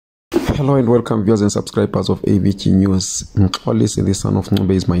Hello and welcome viewers and subscribers of AVG News. Mxolisi, the son of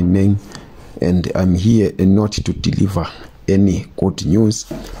Ncube, is my name, and I'm here not to deliver any good news,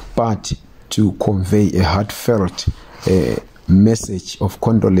 but to convey a heartfelt message of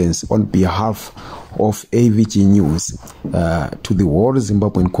condolence on behalf of AVG News to the whole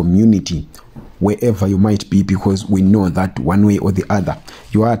Zimbabwean community, wherever you might be, because we know that one way or the other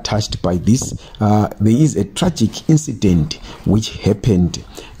you are touched by this. There is a tragic incident which happened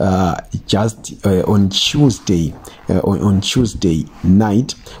just on Tuesday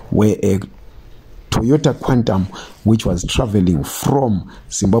night, where a Toyota Quantum, which was traveling from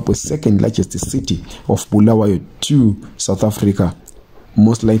Zimbabwe's second largest city of Bulawayo to South Africa,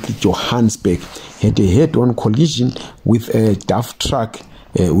 most likely Johannesburg, had a head-on collision with a DAF truck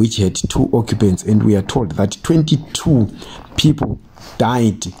which had two occupants, and we are told that 22 people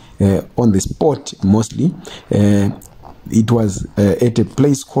died on the spot. Mostly it was at a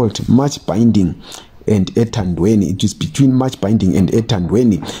place called Match Binding and Ethandweni. It is between Match Binding and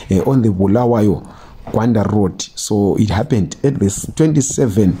Ethandweni on the Bulawayo-Beitbridge Road. So it happened at this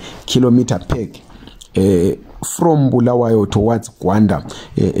 27-kilometer peg from Bulawayo towards Gwanda,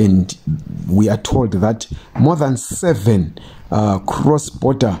 and we are told that more than 7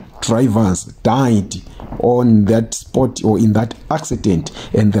 cross-border drivers died on that spot or in that accident,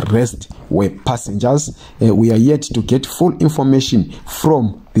 and the rest were passengers. We are yet to get full information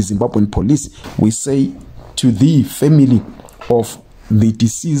from the Zimbabwean police. We say to the family of the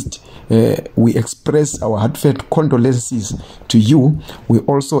deceased, we express our heartfelt condolences to you. We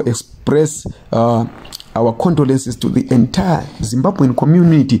also express our condolences to the entire Zimbabwean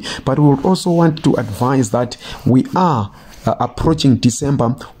community, but we would also want to advise that we are approaching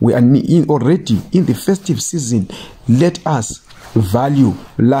December. We are already in the festive season. Let us value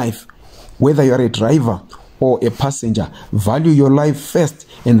life. Whether you are a driver or a passenger, value your life first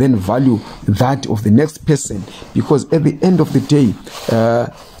and then value that of the next person, because at the end of the day,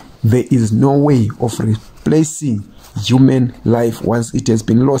 there is no way of replacing human life once it has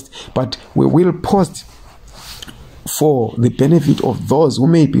been lost. But we will post, for the benefit of those who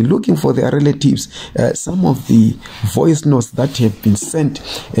may be looking for their relatives, some of the voice notes that have been sent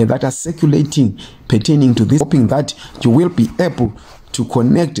that are circulating pertaining to this, hoping that you will be able to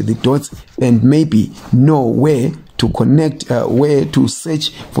connect the dots and maybe know where to connect, where to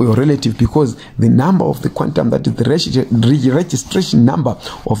search for your relative, because the number of the quantum, that is the registration number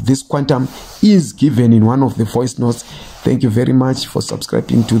of this quantum, is given in one of the voice notes. Thank you very much for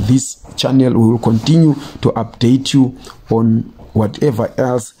subscribing to this channel. We will continue to update you on whatever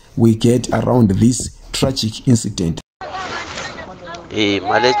else we get around this tragic incident.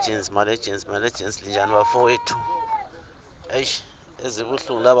 My legends, linjani bafowethu. Eish,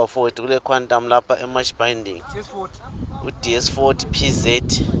 ezibuhlungu laba bafowethu kule quantum lapha eMatch Binding. DS40 PZ,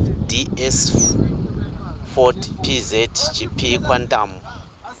 DS40 PZ GP quantum.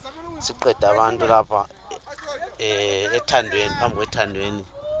 Siqeda abantu lapha Ethandweni, phambi kwethandweni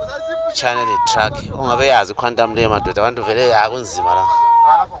channel truck. Ongabe yazi quantum le madoda, abantu vele yakunzima la.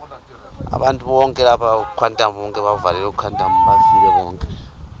 Abantu bonke lapha quantum bonke bavalele quantum, bafile bonke.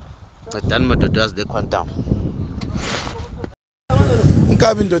 Cedani madoda yazi le quantum.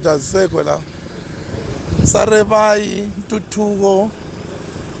 Nkabi ndoda zisekho la. Sarebayi Ntuthuko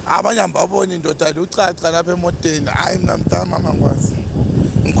abanye ambabona indoda lucaca lapha emoteni. Hayi mina mntama mangwazi.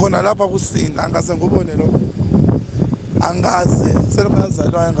 Ngikhona lapha kusina, angase ngubone lo. Angaze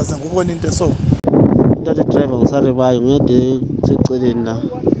selokazalwa angase ngubone into eso. Ntate driver ngisarebayi ngede seceleni la.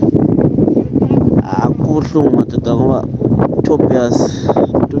 Akubuhlungu madoda ngoba Tobias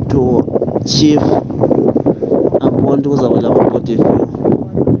Ntuthuko chief ambona kuzaba lapha body view.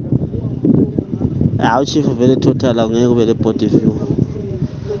 Hawu chief vele total angeke kube le body view.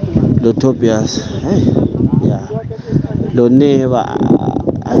 Lo Tobias, hey, yeah. Lo neighbor